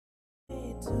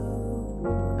Hey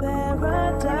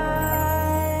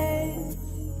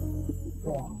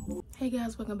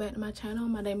guys, welcome back to my channel.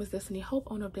 My name is Destiny Hope,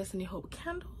 owner of Destiny Hope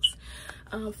Candles.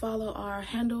 Follow our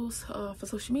handles for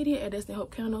social media at Destiny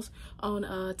Hope Candles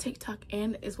on TikTok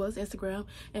and as well as Instagram.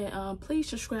 And please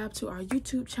subscribe to our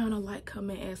YouTube channel, like,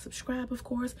 comment, and subscribe, of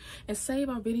course. And save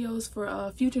our videos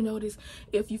for future notice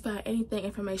if you find anything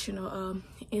informational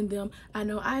in them. I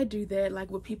know I do that, like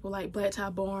with people like Black Tie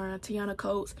Barn, Tiana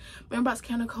Coates, Memberbox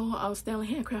Candle, Stanley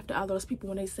Handcrafter, all those people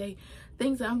when they say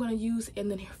things that I'm going to use in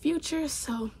the near future.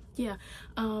 So yeah,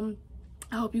 I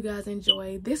hope you guys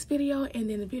enjoy this video and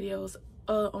then the videos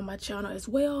on my channel as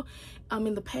well.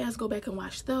 In the past, go back and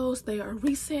watch those. They are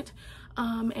recent.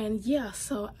 And yeah,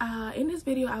 so in this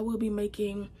video I will be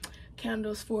making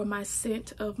candles for my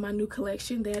scent of my new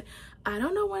collection that I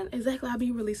don't know when exactly I'll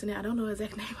be releasing it. I don't know the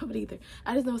exact name of it either.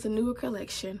 I just know it's a newer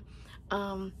collection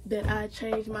that I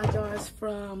changed my jars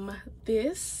from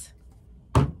this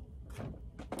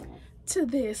to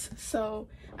this. So,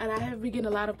 and I have been getting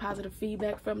a lot of positive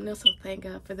feedback from them, so thank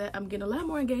God for that. I'm getting a lot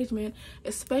more engagement,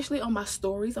 especially on my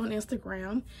stories on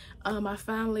Instagram. I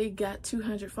finally got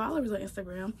 200 followers on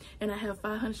Instagram, and I have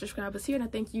 500 subscribers here, and I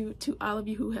thank you to all of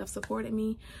you who have supported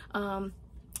me,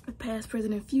 past,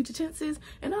 present, and future tenses.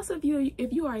 And also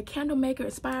if you are a candle maker,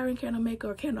 aspiring candle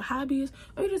maker, or candle hobbyist,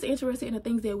 or you're just interested in the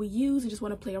things that we use and just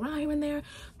want to play around here and there,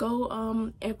 go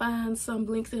and find some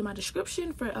links in my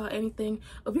description for anything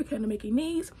of your candle making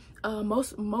needs.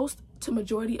 Most to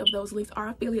majority of those links are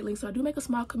affiliate links, so I do make a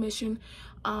small commission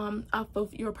off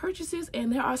of your purchases.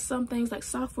 And there are some things like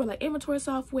software, like inventory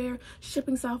software,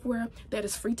 shipping software, that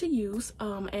is free to use.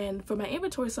 And for my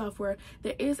inventory software,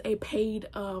 there is a paid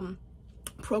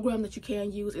program that you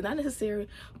can use. It's not necessary,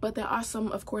 but there are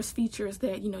some, of course, features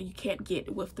that you can't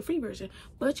get with the free version,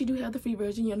 but you do have the free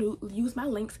version. Use my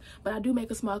links, but I do make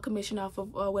a small commission off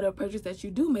of whatever purchase that you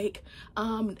do make,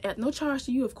 at no charge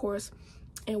to you, of course,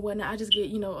 and whatnot. I just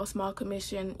get a small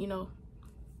commission,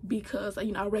 because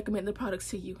I recommend the products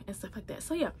to you and stuff like that.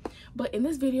 So yeah, but in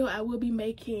this video I will be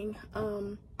making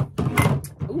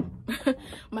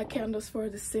my candles for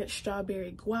the scent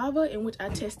Strawberry Guava, in which I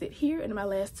tested here in my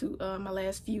last few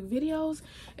videos.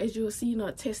 As you'll see,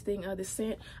 testing the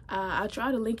scent. I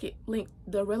try to link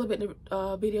the relevant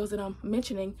videos that I'm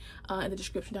mentioning in the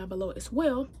description down below as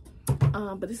well.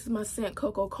 But this is my scent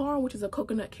Cocoa Caramel, which is a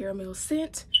coconut caramel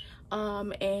scent.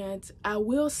 And I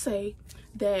will say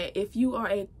that if you are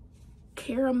a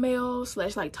caramel /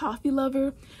 like toffee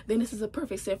lover, then this is a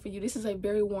perfect scent for you. This is a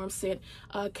very warm scent.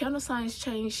 Candle Science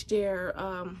changed their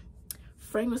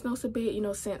fragrance notes a bit,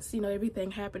 since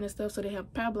everything happened and stuff, so they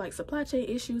have probably like supply chain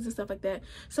issues and stuff like that.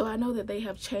 So I know that they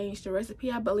have changed the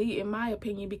recipe, I believe, in my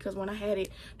opinion, because when I had it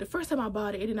the first time I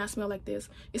bought it, it did not smell like this.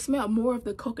 It smelled more of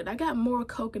the coconut. I got more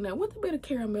coconut with a bit of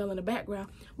caramel in the background,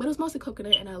 but it was mostly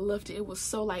coconut, and I loved it. It was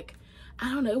so, like, I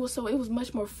don't know, it was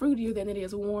much more fruitier than it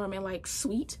is warm and like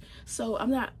sweet. So I'm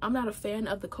not a fan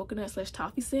of the coconut /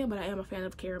 toffee scent, but I am a fan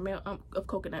of caramel, of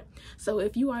coconut. So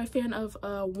if you are a fan of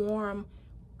warm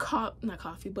not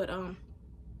coffee, but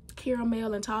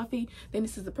caramel and toffee, then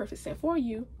this is the perfect scent for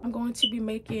you. I'm going to be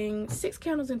making 6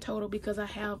 candles in total because I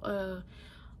have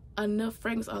enough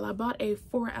fragrance oil. I bought a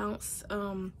 4-ounce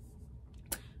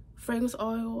fragrance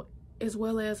oil as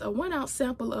well as a 1-ounce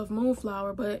sample of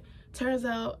Moonflower, but turns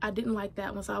out I didn't like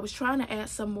that one, so I was trying to add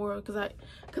some more because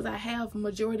I have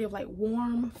majority of like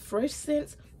warm, fresh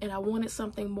scents, and I wanted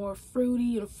something more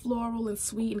fruity and floral and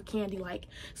sweet and candy like.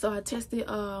 So I tested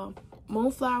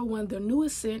Moonflower, one of the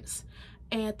newest scents,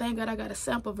 and thank God I got a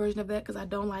sample version of that because I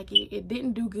don't like it. It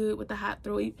didn't do good with the hot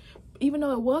throw, even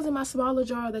though it was in my smaller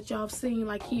jar that y'all have seen,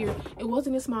 like here. It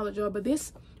wasn't in smaller jar, but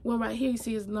this one right here you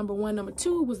see is number 1. Number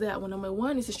 2 was that one. Number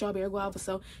 1 is the Strawberry Guava.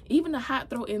 So even the hot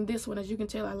throw in this one, as you can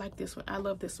tell, I like this one. I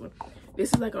love this one.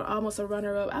 This is like almost a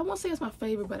runner-up. I won't say it's my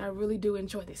favorite, but I really do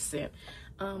enjoy this scent.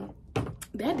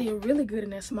 That did really good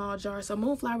in that small jar, so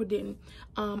Moonflower didn't.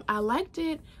 I liked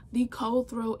it, the cold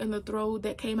throw and the throw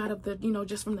that came out of the,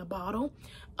 just from the bottle.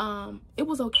 It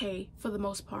was okay for the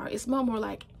most part. It smelled more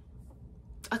like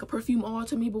a perfume oil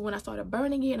to me, but when I started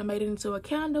burning it and I made it into a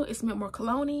candle, it smelled more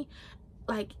cologne-y,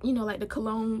 like like the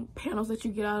cologne panels that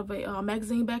you get out of a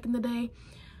magazine back in the day.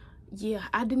 Yeah,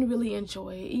 I didn't really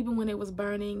enjoy it, even when it was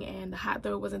burning and the hot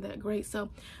throw wasn't that great. So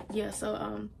yeah,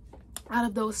 so out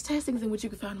of those testings, in which you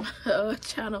can find on my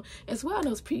channel as well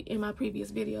as in my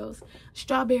previous videos,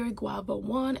 Strawberry Guava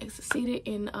 1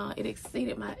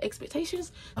 exceeded my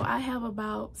expectations. So I have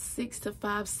about 6 to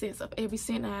 5 scents of every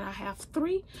scent, and I have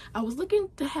 3. I was looking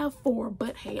to have 4,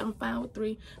 but hey, I'm fine with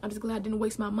 3. I'm just glad I didn't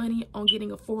waste my money on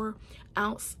getting a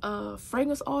 4-ounce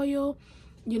fragrance oil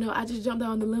you know, I just jumped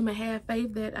on the limb and had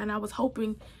faith that, and I was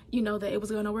hoping, you know, that it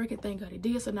was going to work, and thank God it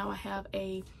did. So now I have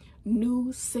a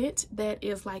new scent that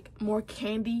is like more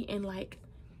candy and like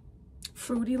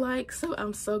fruity like. So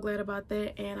I'm so glad about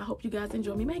that, and I hope you guys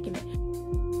enjoy me making it.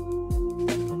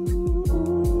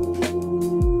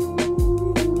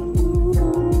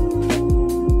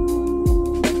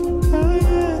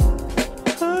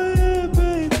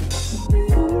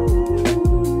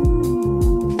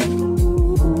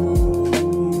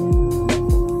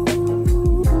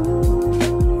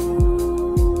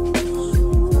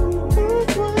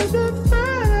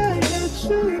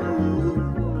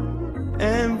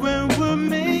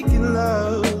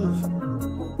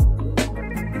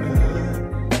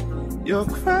 Your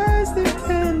cries, they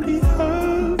can be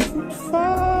heard from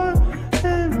far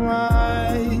and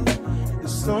wide.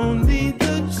 It's only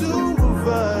the two of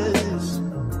us.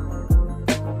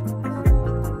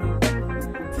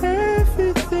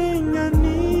 Everything I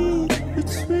need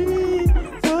between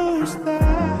those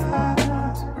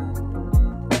thighs.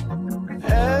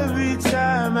 Every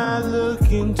time I look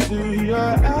into your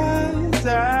eyes,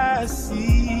 I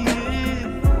see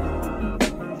it.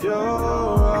 You're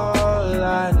all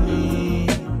I need.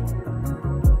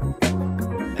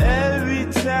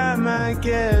 Time I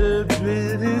get a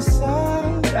bit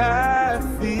inside, I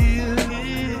feel it.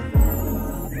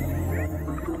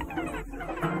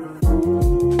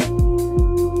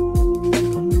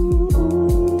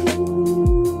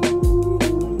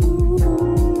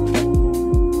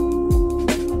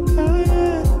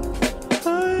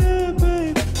 Oh yeah,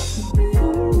 baby.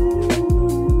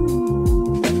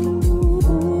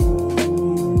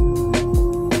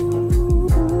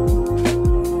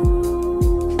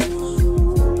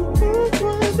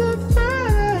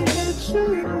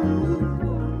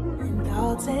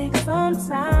 Take some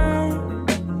time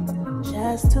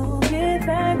just to get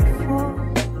thankful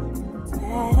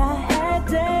that I had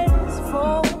days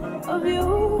full of you,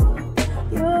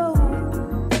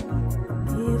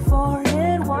 before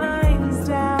it winds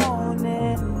down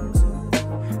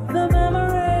into the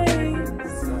memories.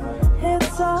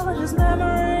 It's all just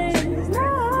memories now.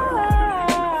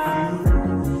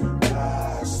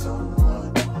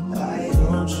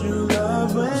 Don't you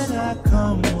love when I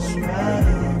come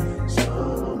around?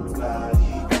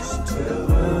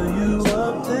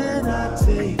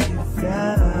 Take it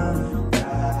down.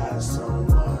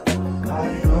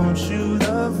 Don't you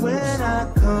love when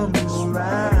I come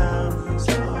around?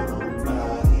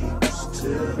 Somebody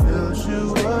to build you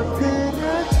up and I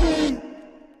take.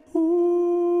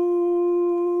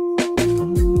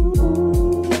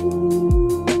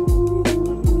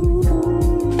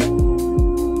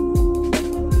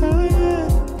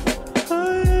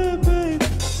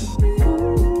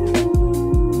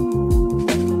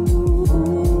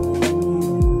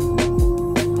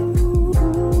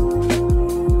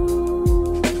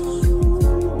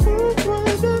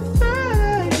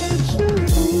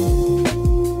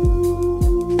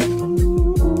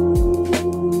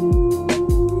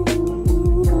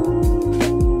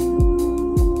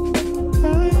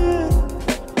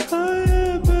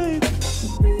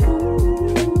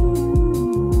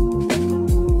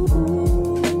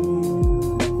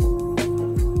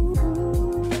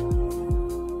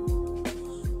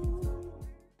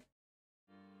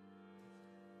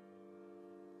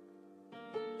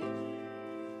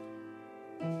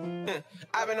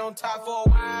 I've been on top for a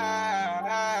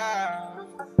while.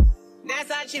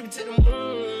 NASA I chip it to the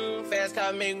moon. Fast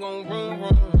car make gon' vroom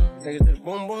vroom. Take it to the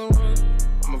boom boom boom.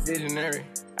 I'm a visionary.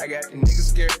 I got the niggas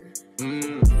scared.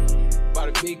 Bought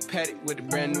a big paddock with a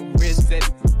brand new wrist set.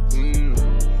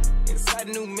 Inside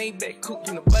a new Maybach coupe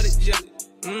in a butter jelly.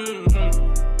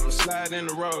 I'm sliding in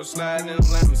the road, sliding in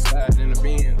the lamb, sliding in the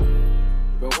Benz.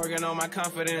 Been working on my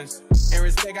confidence and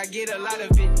respect. I get a lot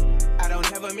of it. I don't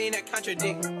ever mean to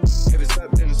contradict. If it's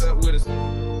up, then it's up with us.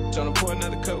 Tryna pour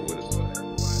another cup with us.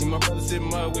 See my brother sitting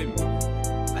mud with me.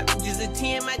 My bitch is a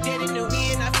 10, my dad in the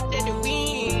wind. I fought at the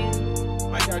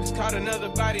wind. My yard just caught another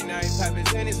body, now he's popping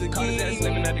Xannies again. Caught his ass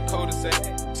living at the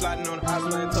cul-de-sac. Sliding on the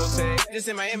Osland toe tag. Just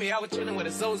in Miami, I was chilling with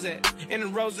a Zozak. In the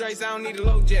Rolls Royce, I don't need a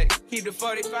low jack. Keep the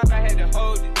 45, I had to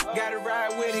hold it. Gotta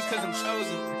ride with it, cause I'm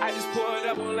chosen. I just pulled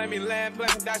up, won't let me land.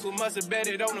 Playing dice with mustard, bet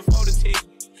it on the photo tee.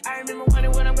 I remember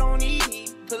wondering what I'm gonna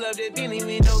eat. Pull up that Bentley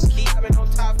with no key. I've been on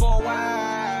top for a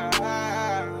while.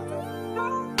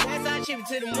 Last I chip it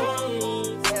to the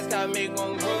moon. Fast car make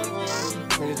one vroom vroom.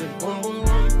 Bring it to the boom boom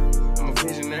boom. I'm a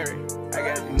visionary. I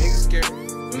got the niggas scared.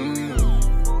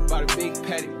 Bought a big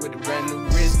paddock with a brand new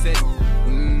wrist set.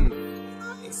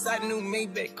 Inside a new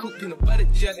Maybach coupe in a butter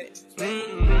jelly.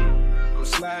 I'm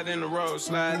sliding in the road,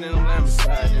 sliding in the lamb,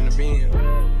 sliding in the Benz.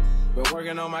 Been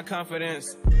working on my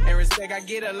confidence and respect, I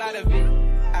get a lot of it.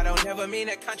 I don't ever mean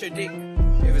to contradict.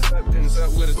 If it's up, then it's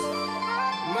up with us.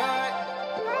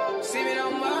 Mud, see me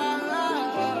on mud.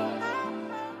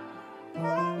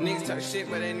 Niggas talk shit,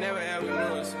 but they never ever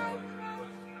know us.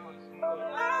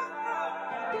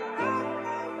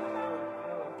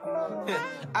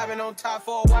 I've been on top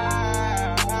for a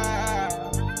while.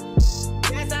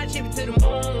 Yes, I chip it to the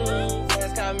moon.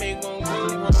 Fast car make gon'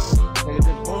 boom,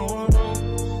 boom.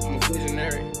 I'm a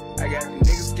visionary. I got the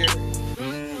niggas scared.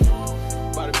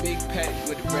 Bought a big pack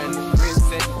with a brand new wrist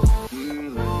set.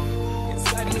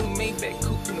 Inside a new Maybach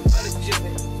coupe in the butter jet.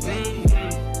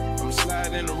 I'm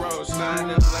sliding in the road,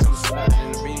 sliding up like I'm sliding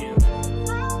in the beam.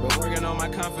 But working on my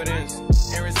confidence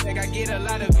and respect, I get a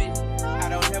lot of it. I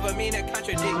don't ever mean to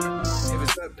contradict. If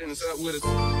it's up, then it's up with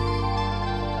us.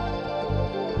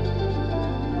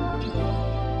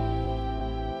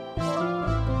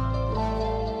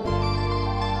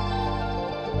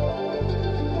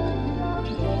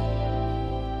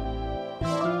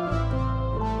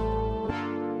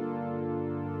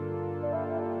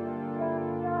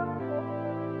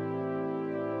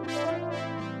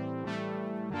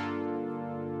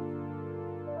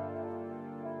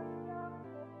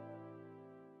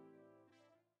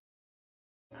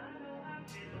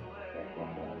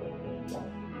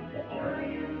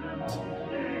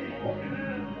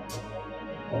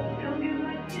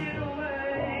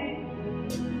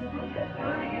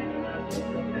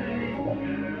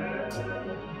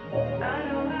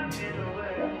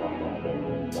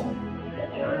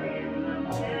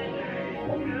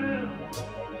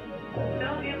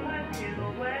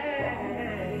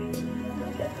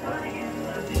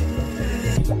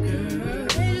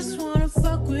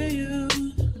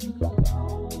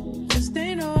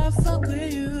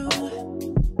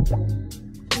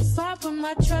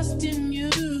 Trust in you.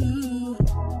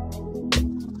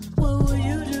 What will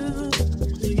you do?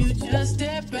 Will you just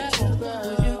step back?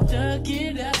 Will you duck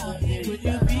it out? Will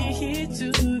you be here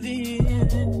to the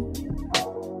end?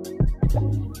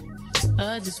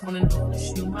 I just wanna know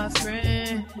if you my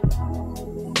friend.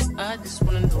 I just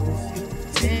wanna know if you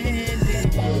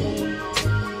pretending.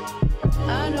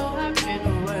 I know I've been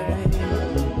away.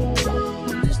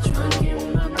 I'm just trying to get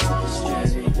my mind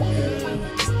straight.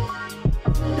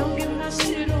 Don't give my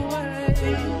shit away.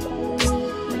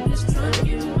 I'm just trying to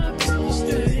get my mind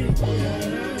straight.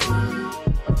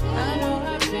 I know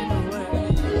I've been away.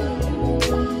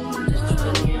 I'm just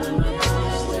trying to get my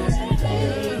mind straight.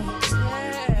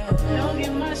 Don't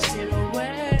give my shit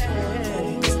away.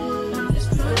 I'm just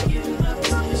trying to get my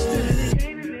mind straight.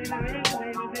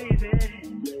 Baby,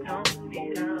 don't be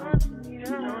down.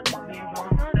 Don't be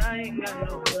wrong. I ain't got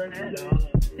no one at all.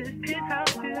 This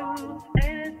penthouse view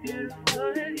ain't as beautiful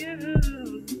as you.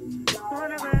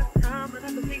 Wanna have time, but I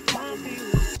can make time for you.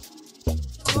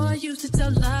 Oh, I used to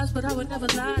tell lies, but I would never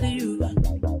lie to you.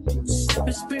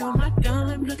 Stepping spray on my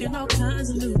dime, looking all kinds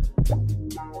of new.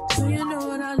 So you know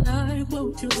what I like, what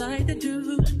would you like to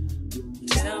do?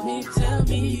 Tell me,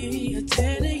 I'm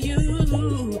telling you.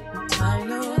 I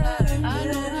know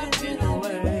I've been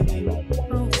away.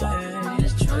 I'm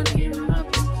just trying to get my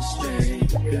business straight,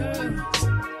 girl.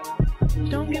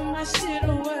 Don't give my shit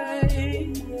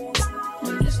away.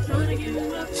 I'm just trying to get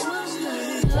my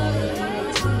business straight.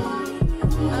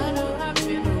 I know I've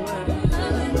been away. I'm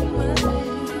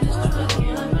just trying to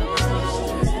get my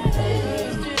business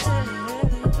straight.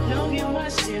 Don't give my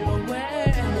shit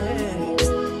away.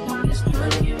 I'm just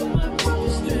trying to get my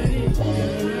business straight,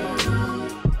 girl.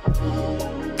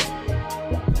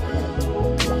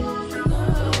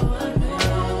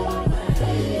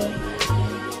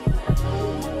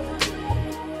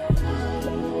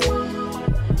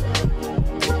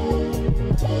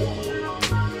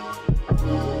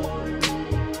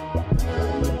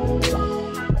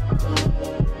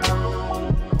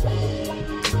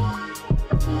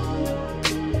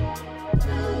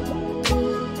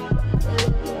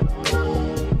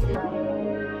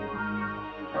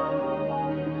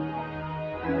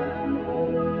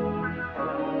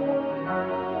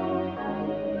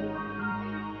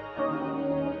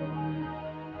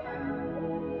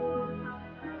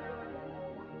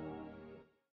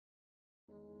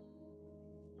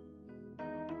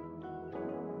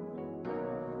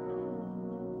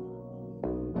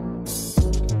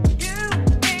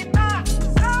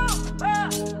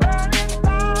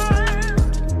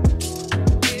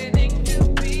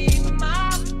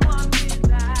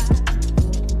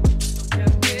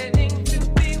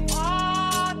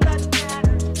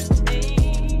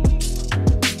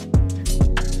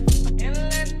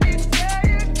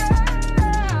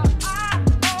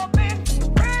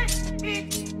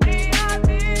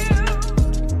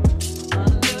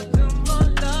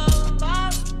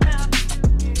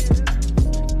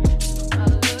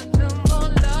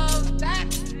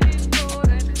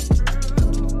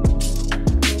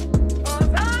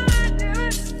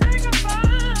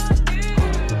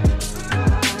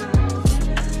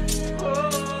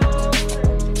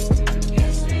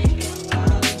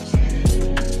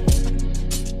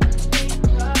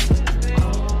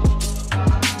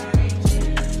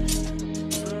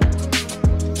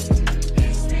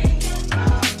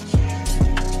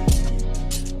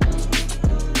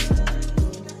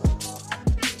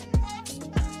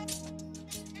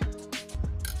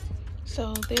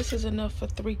 this is enough for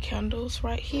 3 candles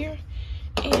right here.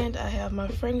 And I have my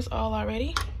fragrance all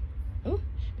already.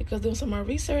 Because doing some more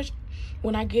research,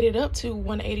 when I get it up to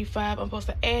 185, I'm supposed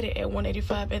to add it at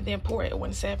 185 and then pour it at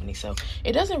 170. So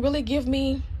it doesn't really give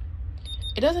me,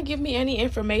 any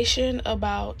information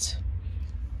about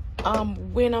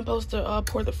when I'm supposed to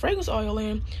pour the fragrance oil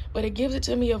in, but it gives it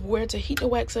to me of where to heat the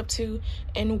wax up to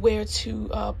and where to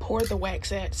pour the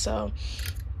wax at. So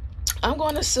I'm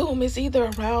going to assume it's either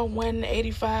around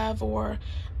 185 or,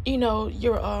 you know,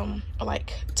 you're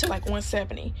like to like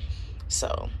 170.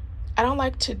 So I don't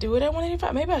like to do it at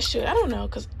 185. Maybe I should. I don't know,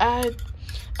 because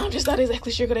I'm just not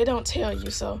exactly sure, because they don't tell you.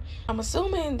 So I'm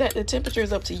assuming that the temperature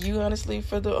is up to you, honestly.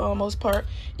 For the most part,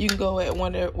 you can go at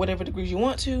whatever degrees you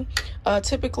want to.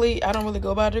 Typically, I don't really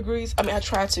go by degrees. I mean, I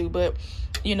try to, but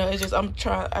you know, it's just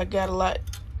I got a lot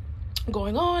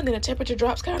going on, then the temperature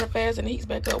drops kind of fast and it heats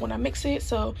back up when I mix it.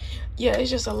 So yeah,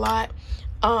 it's just a lot.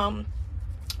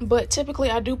 But typically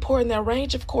I do pour in that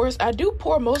range. Of course, I do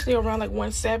pour mostly around like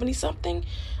 170 something.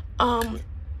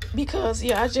 Because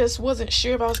yeah, I just wasn't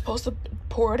sure if I was supposed to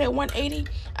pour it at 180.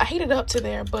 I heat it up to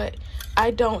there, but I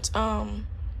don't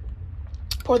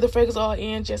pour the fragrance oil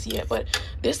in just yet. But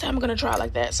this time I'm gonna try it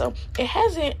like that. So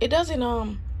it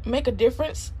doesn't make a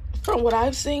difference from what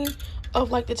I've seen of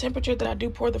like the temperature that I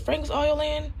do pour the fragrance oil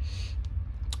in.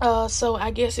 So I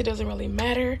guess it doesn't really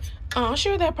matter. I'm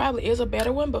sure there probably is a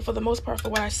better one, but for the most part, for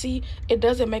what I see, it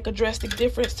doesn't make a drastic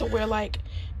difference to where, like,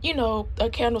 you know, a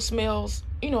candle smells,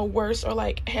 you know, worse or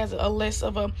like has a less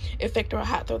of a effect or a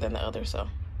hot throw than the other. So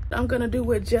I'm gonna do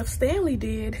what Jeff Stanley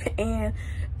did, and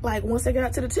like once I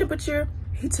got to the temperature,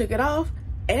 he took it off,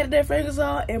 added that fragrance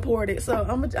oil, and poured it. So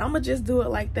I'm gonna just do it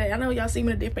like that. I know y'all see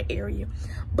me in a different area,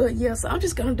 but yeah, so I'm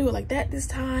just gonna do it like that this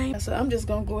time. So I'm just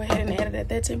gonna go ahead and add it at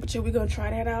that temperature. We're gonna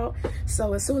try that out.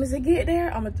 So as soon as it get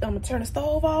there, I'm gonna turn the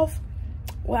stove off.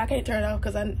 Well, I can't turn it off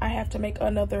because I have to make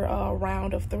another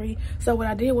round of 3. So what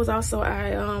I did was also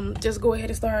I just go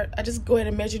ahead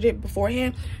and measured it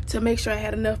beforehand to make sure I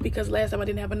had enough, because last time I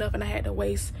didn't have enough and I had to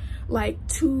waste like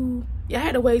I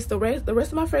had to waste the rest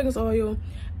of my fragrance oil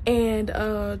and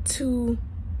 2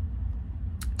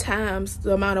 times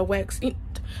the amount of wax.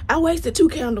 I wasted 2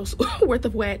 candles worth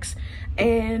of wax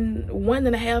and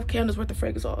 1.5 candles worth of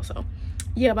fragrance oil. So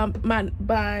yeah,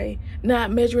 by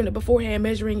not measuring it beforehand,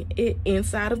 measuring it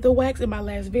inside of the wax in my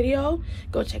last video,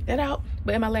 go check that out.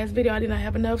 But in my last video I did not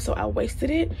have enough, so I wasted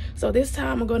it. So this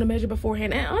time I'm going to measure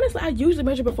beforehand, and honestly I usually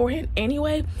measure beforehand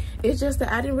anyway. It's just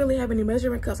that I didn't really have any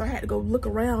measuring cups, so I had to go look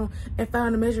around and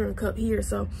find a measuring cup here.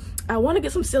 So I want to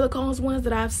get some silicones ones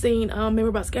that I've seen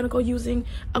Memory by Scanico using.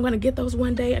 I'm going to get those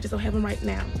one day. I just don't have them right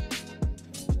now.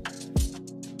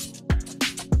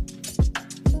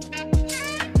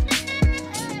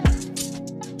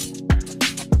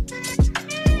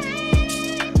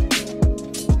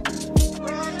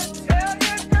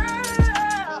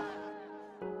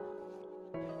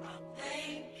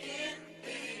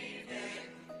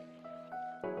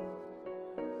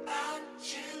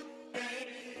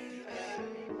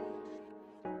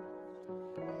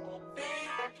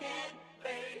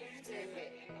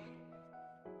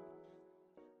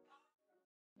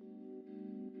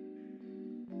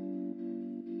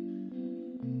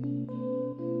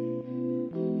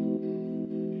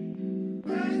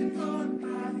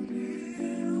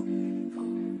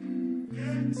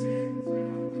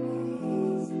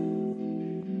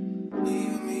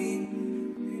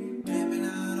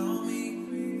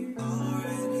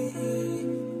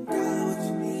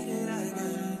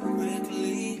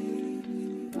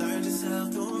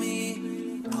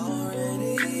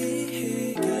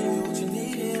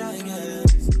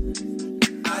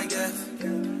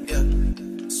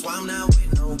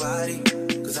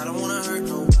 Cause I don't wanna hurt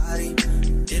nobody.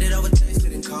 Did it over text,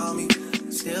 didn't call me.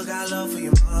 Still got love for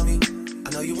your mommy. I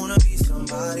know you wanna be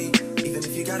somebody, even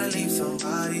if you gotta leave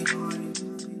somebody.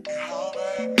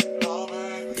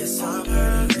 Yes, I'm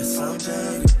hurt, yes, I'm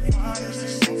jaded.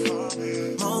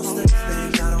 Most of the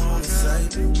things I don't wanna say.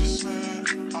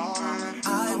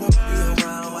 I won't be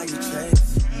around while you chase.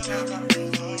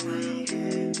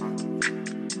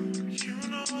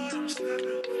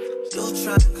 You'll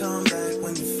try to come back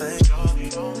when you faint.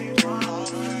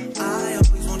 I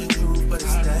always want the truth, but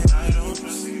it's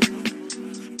dangerous.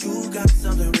 You got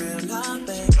something real, not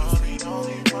fake.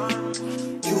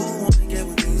 You wanna get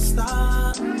with me,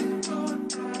 stop.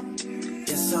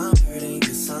 Yes, I'm hurting,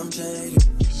 yes, I'm jaded.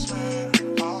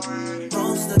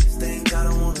 Most of these things I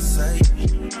don't wanna say.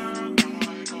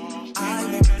 I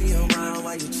won't be around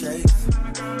while you chase.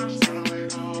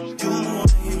 You wanna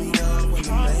hear me up when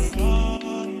you make it.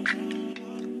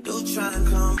 You'll try and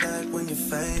come back when you're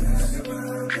famous.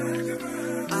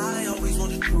 I always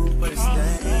want the bulletproof, but it's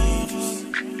dangerous.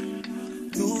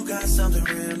 You got something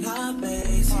real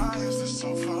amazing. Why is this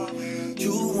so funny?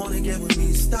 You wanna get with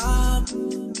me, stop.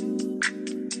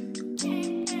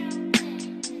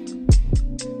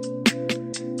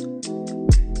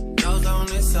 Yours on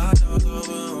this side, yours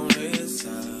over on this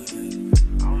side.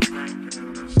 I'm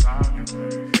thinking this side.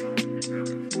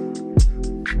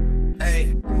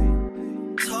 Hey,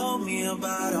 told me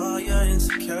about all your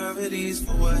insecurities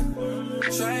for what?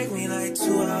 Drag me like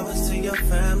 2 hours to your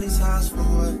family's house for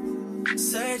what?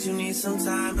 Said you need some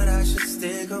time, but I should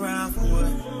stick around for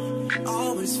what?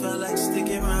 Always felt like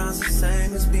sticking around's the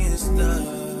same as being stuck.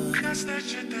 That's that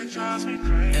shit that drives me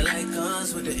crazy. And like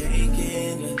guns with the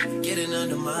aching, yeah, getting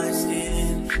under my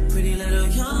skin. Pretty little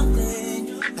young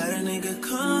thing, had a nigga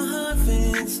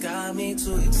convinced, got me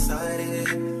too excited.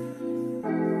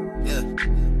 Yeah,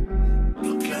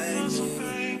 you play me,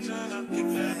 you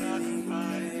play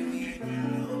me.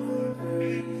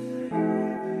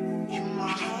 You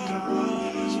might have to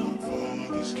rise before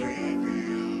this can't be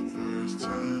our first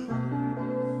time.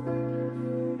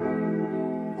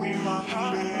 We might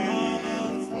have to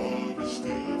rise before this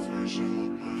stays fresh in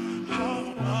my mind. I'm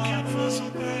looking for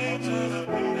some things that I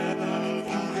need to have.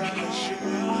 You got that shit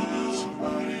with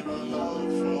somebody but love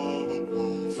for the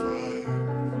blue fire.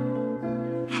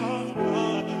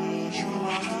 You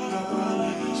might have to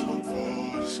rise before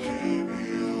this can't be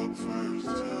our first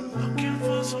time. Looking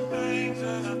for some things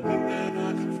that I think that I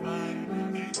can find.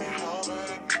 Oh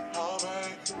baby, oh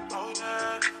baby, oh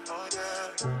yeah, oh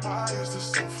yeah. Why is this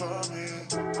so funny?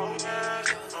 Oh yeah,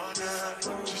 oh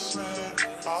yeah. Just say,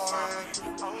 alright,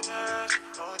 oh yeah,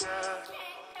 oh yeah.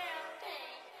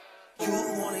 You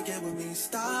wanna get with me,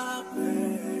 stop it.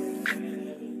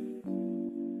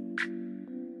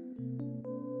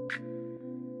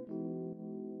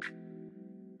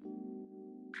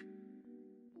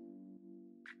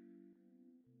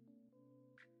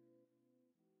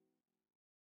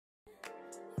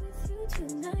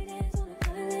 Tonight is on an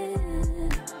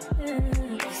island.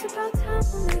 Yeah. It's about time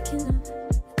for making up.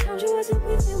 Times you wasn't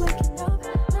with me waking up.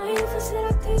 Now you feel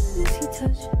seductive in this heat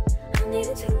touch. I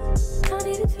needed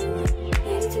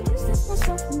to distance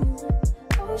myself from you.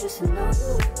 Oh, just to know you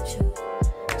want you.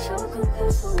 So come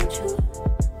close, won't you?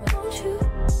 Won't you?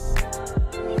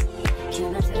 Can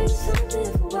I tell you something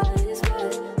for what it's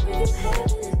worth? With you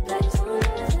having this place on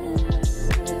earth,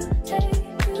 take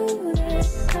you there,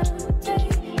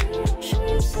 take you. Show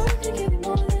you something, give you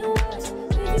more than words.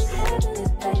 With you having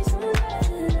this place on earth,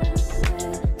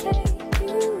 take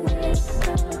you there,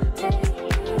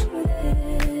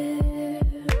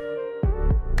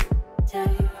 take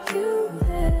you there, take you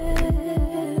there.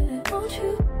 Won't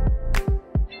you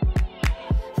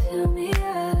fill me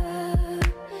up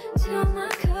till my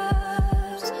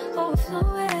cup's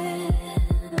overflowing?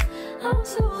 I'm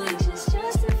so anxious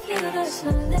just to feel the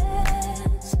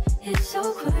silence. It's so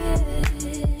quiet,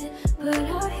 but I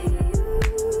hear you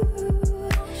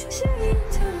saying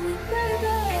to me,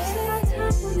 baby, it's about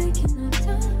time we're making up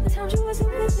time. The times you wasn't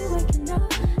with me waking up.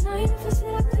 Now you feel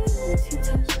seductive in this you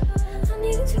touch. I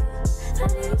needed to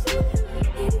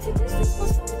distance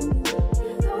myself from you.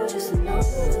 I was just to know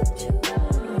you want you.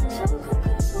 So come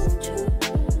close, won't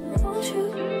you?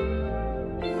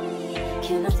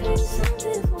 Can I tell you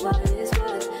something for what it's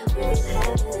worth? We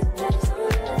have this place on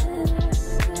earth.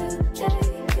 Take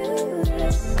you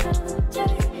there,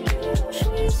 take you.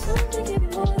 Show you something, give you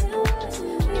more than words. We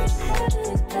have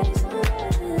this place on earth.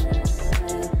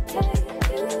 Take you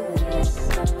there,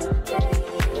 take you there.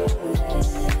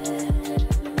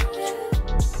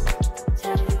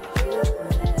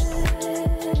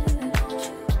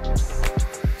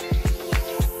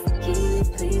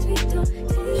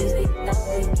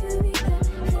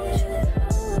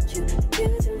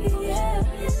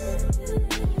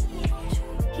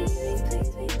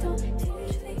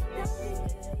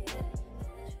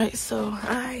 Alright, so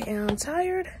I am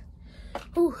tired.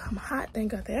 Ooh, I'm hot.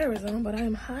 Thank God the air is on, but I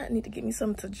am hot. I need to get me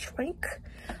something to drink.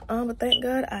 But thank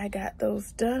God I got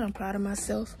those done. I'm proud of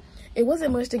myself. It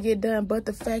wasn't much to get done, but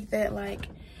the fact that like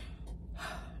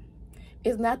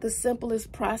it's not the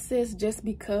simplest process just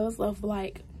because of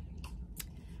like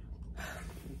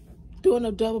doing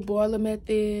a double boiler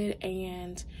method,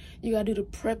 and you gotta do the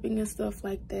prepping and stuff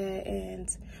like that. And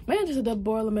man, just a double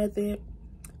boiler method.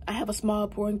 I have a small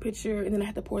pouring pitcher, and then I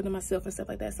have to pour them myself and stuff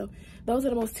like that. So those are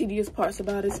the most tedious parts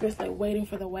about it, especially like waiting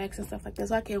for the wax and stuff like that.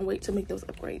 So I can't wait to make those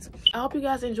upgrades. I hope you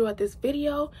guys enjoyed this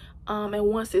video. And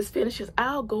once this finishes,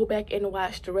 I'll go back and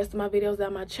watch the rest of my videos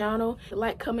on my channel.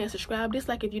 Like, comment, subscribe,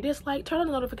 dislike if you dislike, turn on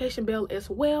the notification bell as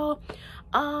well.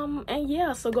 And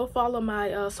yeah, so go follow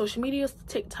my social medias,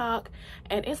 TikTok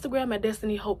and Instagram at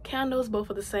Destinyhopeandcocandles.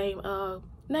 Both are the same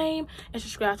name, and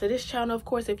subscribe to this channel. Of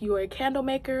course, if you are a candle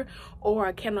maker or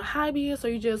a candle hobbyist, or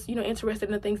you're just, you know, interested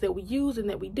in the things that we use and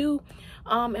that we do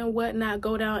and whatnot,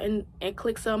 go down and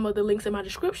click some of the links in my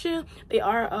description. They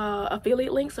are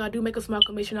affiliate links, so I do make a small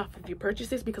commission off of your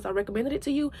purchases because I recommended it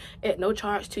to you at no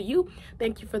charge to you.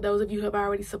 Thank you for those of you who have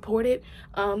already supported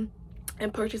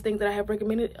and purchase things that I have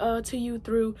recommended to you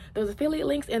through those affiliate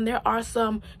links. And there are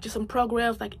some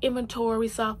programs like inventory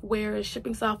software and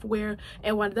shipping software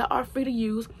and what that are free to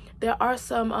use. There are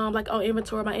some like on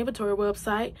inventory, my inventory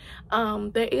website,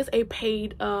 there is a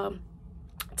paid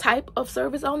type of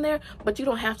service on there, but you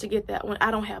don't have to get that one.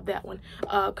 I don't have that one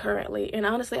currently, and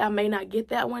honestly I may not get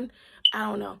that one. I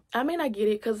don't know, I may not get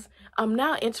it because I'm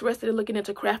now interested in looking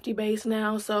into Crafty Base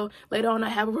now, so later on I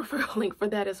have a referral link for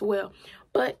that as well.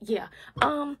 But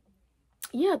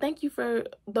yeah, thank you for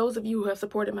those of you who have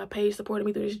supported my page, supported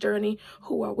me through this journey,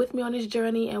 who are with me on this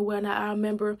journey. And when I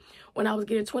remember when I was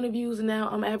getting 20 views, and now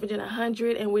I'm averaging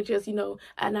 100, and we're just, you know,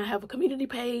 I now have a community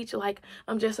page. Like,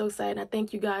 I'm just so excited. I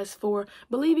thank you guys for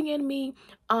believing in me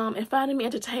and finding me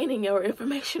entertaining or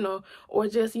informational, or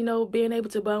just, you know, being able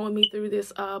to bond with me through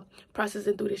this process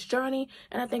and through this journey.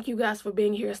 And I thank you guys for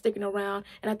being here and sticking around.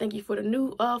 And I thank you for the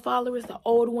new followers, the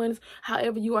old ones,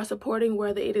 however you are supporting,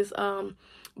 whether it is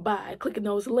by clicking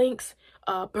those links,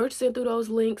 purchasing through those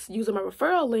links, using my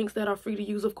referral links that are free to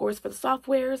use, of course, for the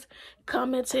softwares,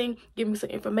 commenting, giving me some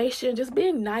information, just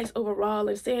being nice overall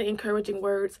and saying encouraging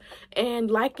words, and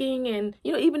liking, and,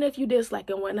 you know, even if you dislike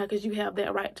and whatnot, because you have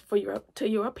that right for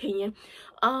your opinion.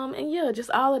 And yeah, just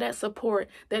all of that support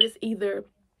that is either,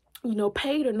 you know,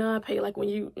 paid or non-paid. Like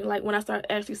when I start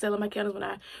actually selling my candles, when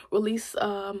I release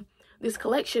this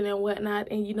collection and whatnot,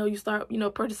 and, you know, you start, you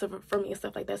know, purchasing from me and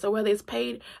stuff like that. So whether it's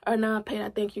paid or non-paid, I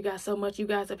thank you guys so much. You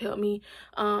guys have helped me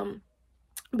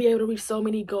be able to reach so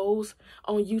many goals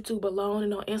on YouTube alone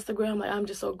and on Instagram. Like, I'm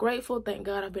just so grateful. Thank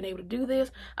God I've been able to do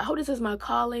this. I hope this is my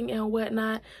calling and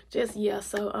whatnot. Just, yeah,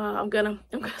 so I'm gonna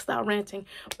stop ranting.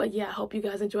 But yeah, I hope you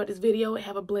guys enjoyed this video.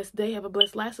 Have a blessed day, have a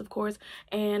blessed life, of course,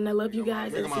 and I love you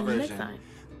guys, and see you next time.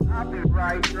 I be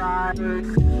right,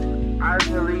 I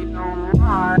really don't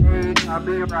like. I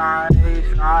be right.